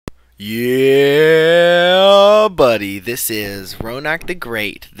Yeah, buddy. This is Ronak the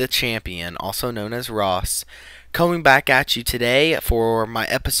Great, the champion, also known as Ross, coming back at you today for my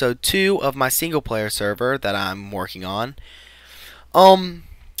episode 2 of my single player server that I'm working on. Um,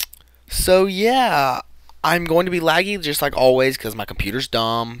 so yeah, I'm going to be laggy just like always because my computer's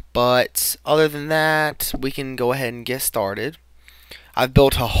dumb, but other than that, we can go ahead and get started. I've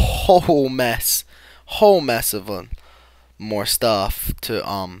built a whole mess of more stuff to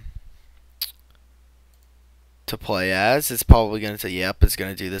play as. It's probably gonna say, yep, it's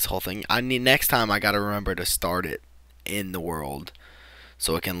gonna do this whole thing. I need next time I gotta remember to start it in the world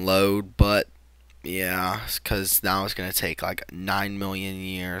so it can load. But yeah, because now it's gonna take like 9 million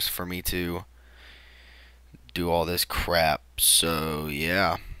years for me to do all this crap. So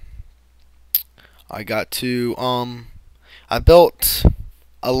yeah, I got to I built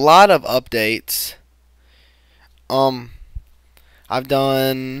a lot of updates. Um, I've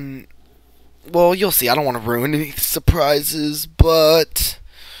done. Well, you'll see. I don't want to ruin any surprises, but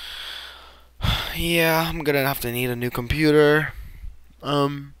yeah, I'm gonna have to need a new computer.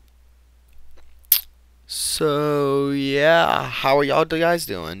 Um. So yeah, how are y'all guys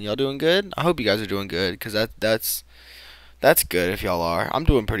doing? Y'all doing good? I hope you guys are doing good, cause that's good if y'all are. I'm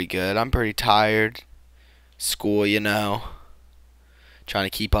doing pretty good. I'm pretty tired. School, trying to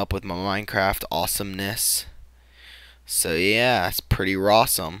keep up with my Minecraft awesomeness. So yeah, it's pretty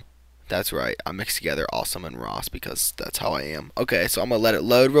awesome. That's right. I mixed together awesome and Ross because that's how I am. Okay, so I'm going to let it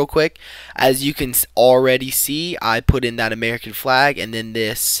load real quick. As you can already see, I put in that American flag and then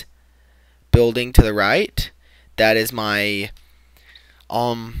this building to the right. That is my,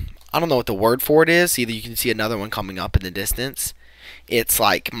 I don't know what the word for it is. Either you can see another one coming up in the distance. It's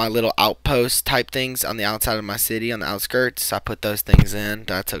like my little outpost type things on the outside of my city, on the outskirts. I put those things in.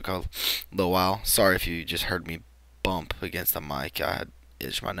 That took a little while. Sorry if you just heard me bump against the mic. I had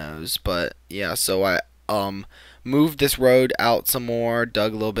itch my nose, but yeah, so I moved this road out some more,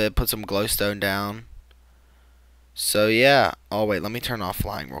 dug a little bit, put some glowstone down. So yeah. Oh wait, let me turn off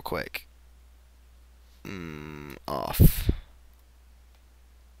flying real quick. Off.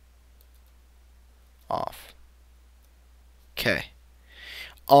 Off. Okay.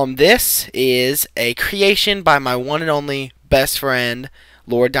 This is a creation by my one and only best friend,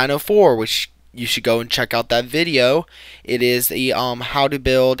 Lord Dino 4, which you should go and check out that video. It is the how to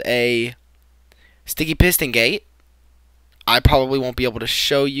build a sticky piston gate. I probably won't be able to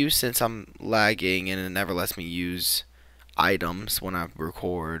show you since I'm lagging and it never lets me use items when I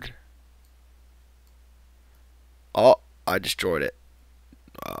record. Oh, I destroyed it.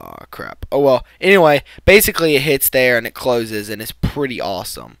 Oh, crap. Oh, well. Anyway, basically it hits there and it closes and it's pretty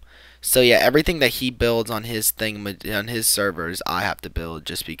awesome. So yeah, everything that he builds on his thing, on his servers, I have to build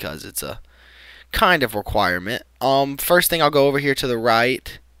just because it's a kind of requirement. First thing, I'll go over here to the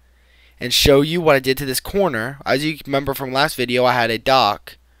right and show you what I did to this corner. As you remember from last video, I had a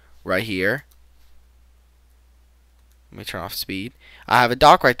dock right here. Let me turn off speed. I have a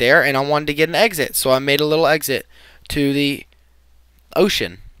dock right there, and I wanted to get an exit, so I made a little exit to the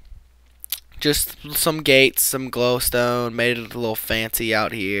ocean. Just some gates, some glowstone, made it a little fancy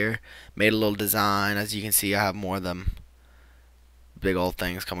out here, made a little design. As you can see, I have more of them big old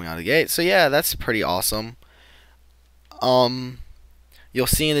things coming out of the gate. So yeah, that's pretty awesome. You'll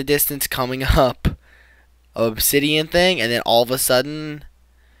see in the distance coming up a obsidian thing, and then all of a sudden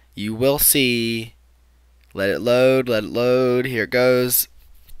you will see, let it load, here it goes.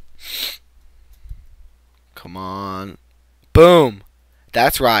 Come on. Boom.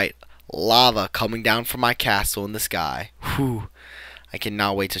 That's right. Lava coming down from my castle in the sky. Whew. I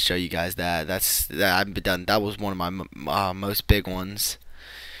cannot wait to show you guys that. I've done. That was one of my most big ones.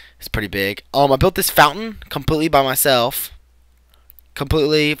 It's pretty big. I built this fountain completely by myself.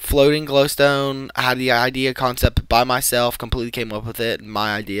 Completely floating glowstone. I had the idea concept by myself. Completely came up with it.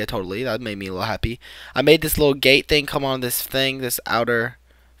 My idea totally. That made me a little happy. I made this little gate thing come on this thing. This outer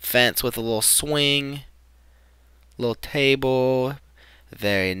fence with a little swing. Little table.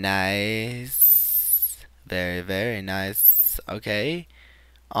 Very nice. Very, very nice. Okay.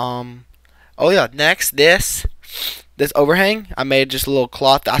 Oh yeah, next this overhang, I made just a little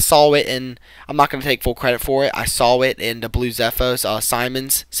cloth. I saw it in, I'm not going to take full credit for it. I saw it in the Blue Zephos,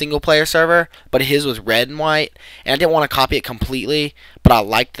 Simon's single player server, but his was red and white, and I didn't want to copy it completely, but I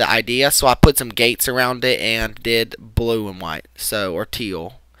liked the idea, so I put some gates around it and did blue and white, or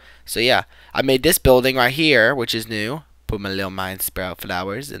teal. So yeah, I made this building right here, which is new. Put my little mind sprout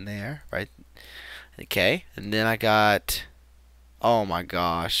flowers in there, right? Okay, and then I got, oh my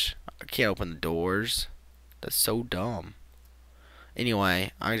gosh, I can't open the doors. That's so dumb.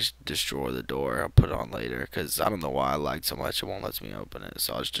 Anyway, I just destroy the door. I'll put it on later because I don't know why I lagged so much. It won't let me open it,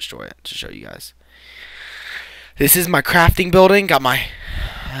 so I'll just destroy it to show you guys. This is my crafting building. Got my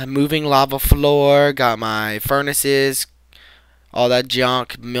moving lava floor. Got my furnaces. All that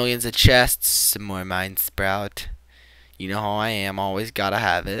junk. Millions of chests. Some more mine sprout. You know how I am. Always gotta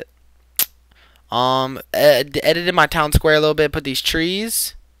have it. Edited my town square a little bit. Put these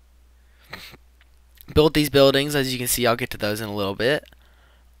trees. Built these buildings. As you can see, I'll get to those in a little bit.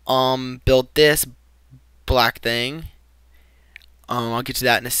 Built this black thing. I'll get to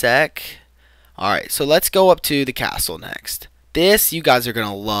that in a sec. Alright, so let's go up to the castle next. This you guys are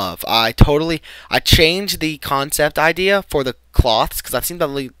gonna love. I changed the concept idea for the cloths because I seemed that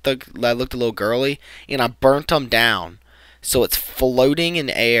looked a little girly, and I burnt them down. So it's floating in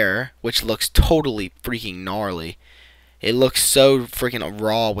air, which looks totally freaking gnarly. It looks so freaking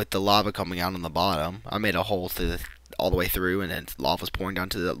raw with the lava coming out on the bottom. I made a hole all the way through, and then lava's pouring down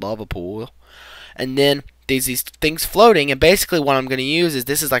to the lava pool. And then there's these things floating, and basically what I'm going to use is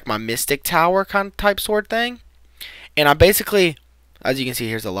this is like my mystic tower kind of type sword thing. And I basically, as you can see,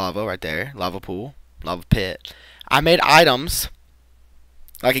 here's the lava right there. Lava pool, lava pit. I made items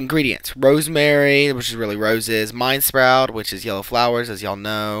like ingredients. Rosemary, which is really roses. Mine sprout, which is yellow flowers, as y'all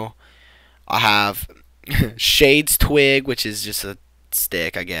know. I have Shade's twig, which is just a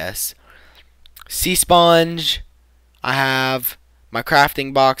stick, I guess. Sea sponge. I have my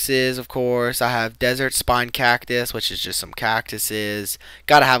crafting boxes, of course. I have desert spine cactus, which is just some cactuses.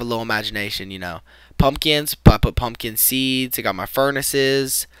 Gotta have a little imagination, you know. Pumpkins. I put pumpkin seeds. I got my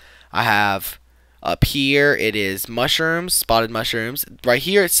furnaces. I have up here, it is mushrooms, spotted mushrooms. Right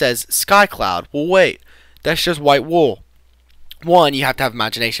here it says sky cloud. Well, wait, that's just white wool. One, you have to have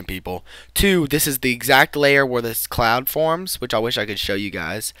imagination, people. Two, this is the exact layer where this cloud forms, which I wish I could show you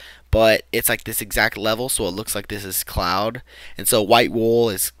guys. But it's like this exact level, so it looks like this is cloud. And so white wool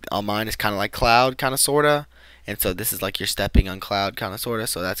is on mine is kind of like cloud, kind of sorta. And so this is like you're stepping on cloud, kind of sorta.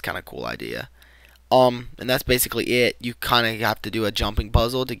 So that's kind of cool idea. And that's basically it. You kind of have to do a jumping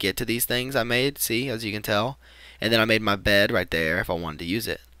puzzle to get to these things I made. See, as you can tell. And then I made my bed right there if I wanted to use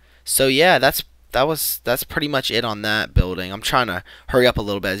it. So yeah, that's pretty much it on that building. I'm trying to hurry up a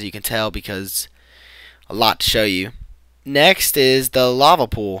little bit, as you can tell, because a lot to show you. Next is the lava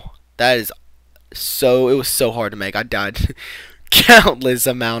pool. That is it was so hard to make. I died countless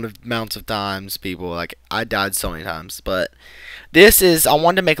amounts of times, people. Like, I died so many times. But I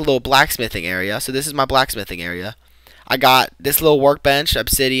wanted to make a little blacksmithing area. So this is my blacksmithing area. I got this little workbench,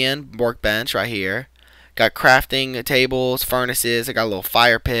 obsidian workbench right here. Got crafting tables, furnaces. I got a little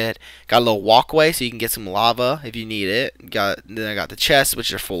fire pit. Got a little walkway so you can get some lava if you need it. Then I got the chests,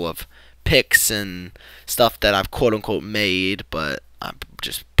 which are full of picks and stuff that I've quote unquote made, but I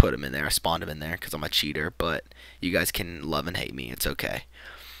just put them in there. I spawned them in there because I'm a cheater. But you guys can love and hate me. It's okay.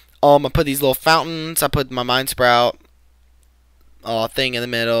 I put these little fountains. I put my mine sprout thing in the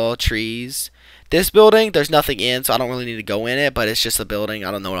middle. Trees. This building, there's nothing in, so I don't really need to go in it. But it's just a building.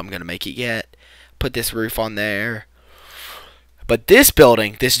 I don't know what I'm gonna make it yet. Put this roof on there. But this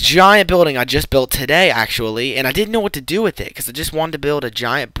building, this giant building I just built today, actually, and I didn't know what to do with it because I just wanted to build a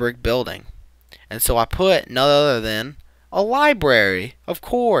giant brick building. And so I put none other than a library. Of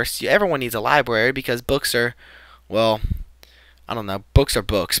course, everyone needs a library because books are, well, I don't know, books are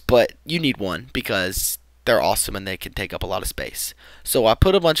books, but you need one because they're awesome and they can take up a lot of space. So I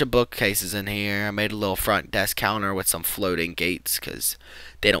put a bunch of bookcases in here. I made a little front desk counter with some floating gates because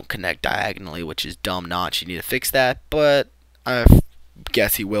they don't connect diagonally, which is dumb notch. You need to fix that, but I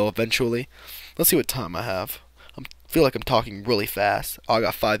guess he will eventually. Let's see what time I have. I feel like I'm talking really fast. Oh, I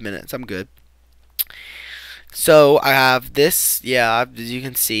got 5 minutes. I'm good. So I have this. Yeah, as you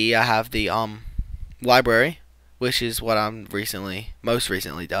can see, I have the library, which is what I'm most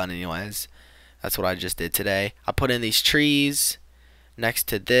recently done anyways. That's what I just did today. I put in these trees next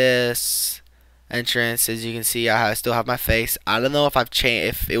to this entrance. As you can see, I still have my face. I don't know if I've changed,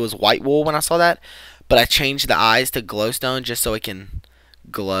 if it was white wool when I saw that, but I changed the eyes to glowstone just so it can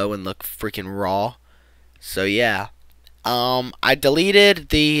glow and look freaking raw. So yeah, I deleted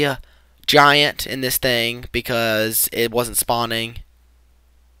the giant in this thing because it wasn't spawning.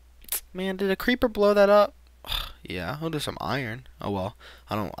 Man, did a creeper blow that up? Yeah, I'll do some iron. Oh well,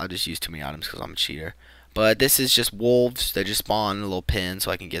 I just use too many items because I'm a cheater. But this is just wolves. They just spawn in a little pen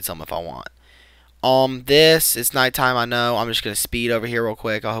so I can get some if I want. It's nighttime, I know. I'm just gonna speed over here real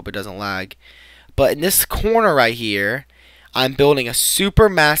quick. I hope it doesn't lag. But in this corner right here, I'm building a super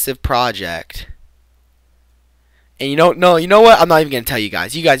massive project. And you know what? I'm not even gonna tell you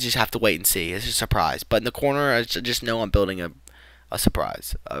guys. You guys just have to wait and see. It's a surprise. But in the corner, I just know I'm building a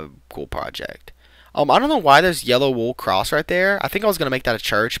surprise, a cool project. I don't know why there's yellow wool cross right there. I think I was gonna make that a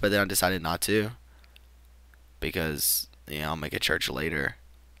church, but then I decided not to because yeah, I'll make a church later.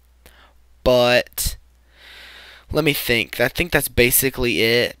 But let me think. I think that's basically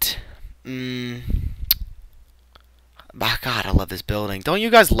it. My God, I love this building. Don't you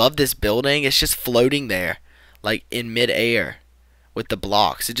guys love this building? It's just floating there, like in midair, with the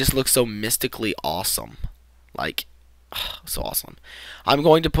blocks. It just looks so mystically awesome. Like, so awesome. I'm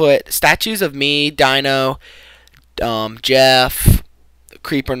going to put statues of me, Dino, Jeff,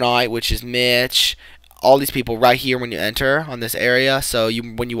 Creeper Knight, which is Mitch, all these people right here when you enter on this area. So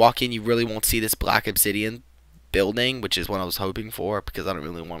when you walk in, you really won't see this black obsidian building, which is what I was hoping for because I don't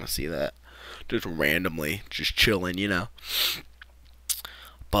really want to see that just randomly, just chilling, you know.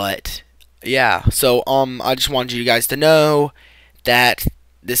 But yeah, so I just wanted you guys to know that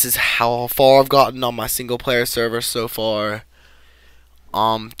this is how far I've gotten on my single player server so far.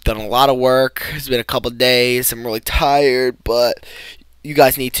 Done a lot of work. It's been a couple days. I'm really tired, but you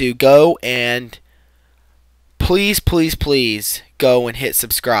guys need to go and please, please, please go and hit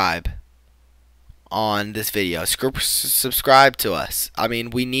subscribe on this video. Subscribe to us. I mean,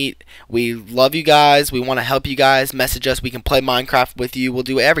 we love you guys. We want to help you guys. Message us. We can play Minecraft with you. We'll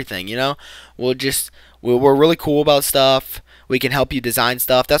do everything, you know. We're really cool about stuff. We can help you design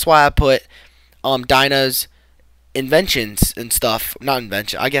stuff. That's why I put Dino's inventions and stuff, not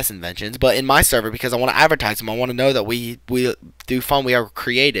invention, I guess inventions, but in my server because I want to advertise them. I want to know that we do fun, we are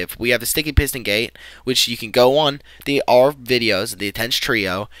creative. We have the Sticky Piston Gate, which you can go on our videos, the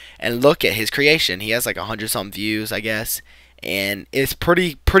TheIntenseTrio, and look at his creation. He has like 100-something views, I guess, and it's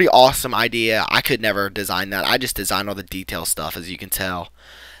pretty awesome idea. I could never design that. I just design all the detail stuff, as you can tell.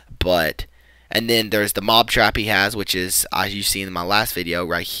 But and then there's the mob trap he has, which is, as you've seen in my last video,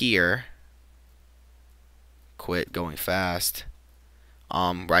 right here. Quit going fast.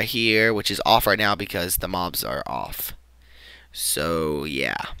 Right here, which is off right now because the mobs are off. So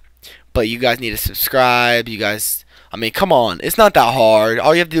yeah, but you guys need to subscribe. You guys, I mean, come on, it's not that hard.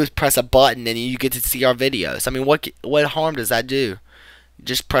 All you have to do is press a button and you get to see our videos. I mean, what harm does that do?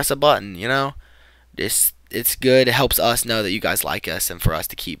 Just press a button, you know. It's good. It helps us know that you guys like us and for us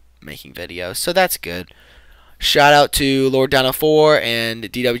to keep making videos. So that's good. Shout out to Lord Dino 4 and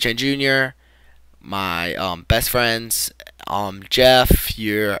DW Jr., my best friends, Jeff,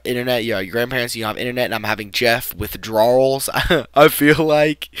 your grandparents, you have internet, and I'm having Jeff withdrawals. I feel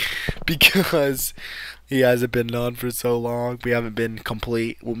like because he hasn't been on for so long, we haven't been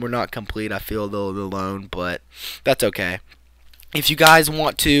complete. When we're not complete, I feel a little alone, but that's okay. If you guys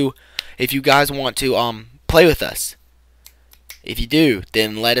want to play with us, if you do,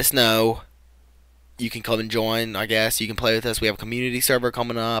 then let us know. You can come and join, I guess. You can play with us. We have a community server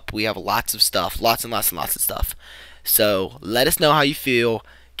coming up. We have lots of stuff. Lots and lots and lots of stuff. So let us know how you feel.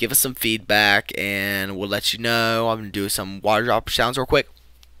 Give us some feedback, and we'll let you know. I'm going to do some water drop sounds real quick.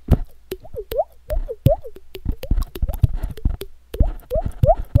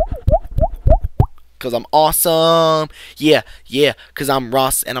 Because I'm awesome. Yeah, because I'm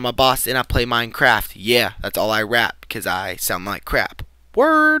Ross, and I'm a boss, and I play Minecraft. Yeah, that's all I rap, because I sound like crap.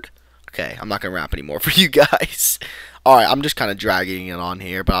 Word. Okay, I'm not going to rap anymore for you guys. Alright, I'm just kind of dragging it on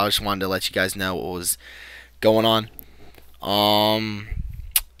here, but I just wanted to let you guys know what was going on.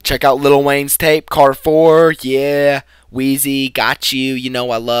 Check out Lil Wayne's tape, Car 4, yeah. Wheezy, got you. You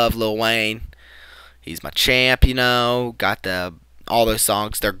know I love Lil Wayne. He's my champ, you know. Got all those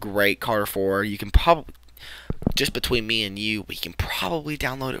songs, they're great, Car 4. You can probably, just between me and you, we can probably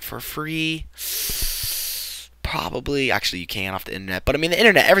download it for free. Probably, actually you can off the internet, but I mean the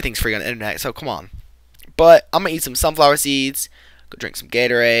internet, everything's free on the internet, so come on. But I'm gonna eat some sunflower seeds, go drink some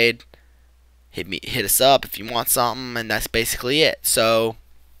Gatorade, hit us up if you want something, and that's basically it. So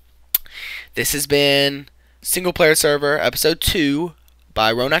this has been Single Player Server episode 2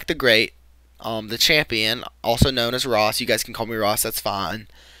 by Ronak the Great, the champion, also known as Ross. You guys can call me Ross, that's fine.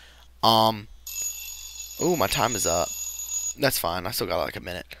 Ooh, my time is up. That's fine, I still got like a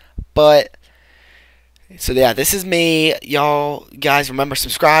minute. But so yeah, this is me. Y'all guys, remember,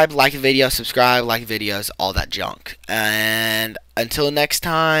 subscribe, like the video, subscribe, like videos, all that junk. And until next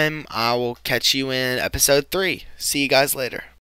time, I will catch you in episode 3. See you guys later.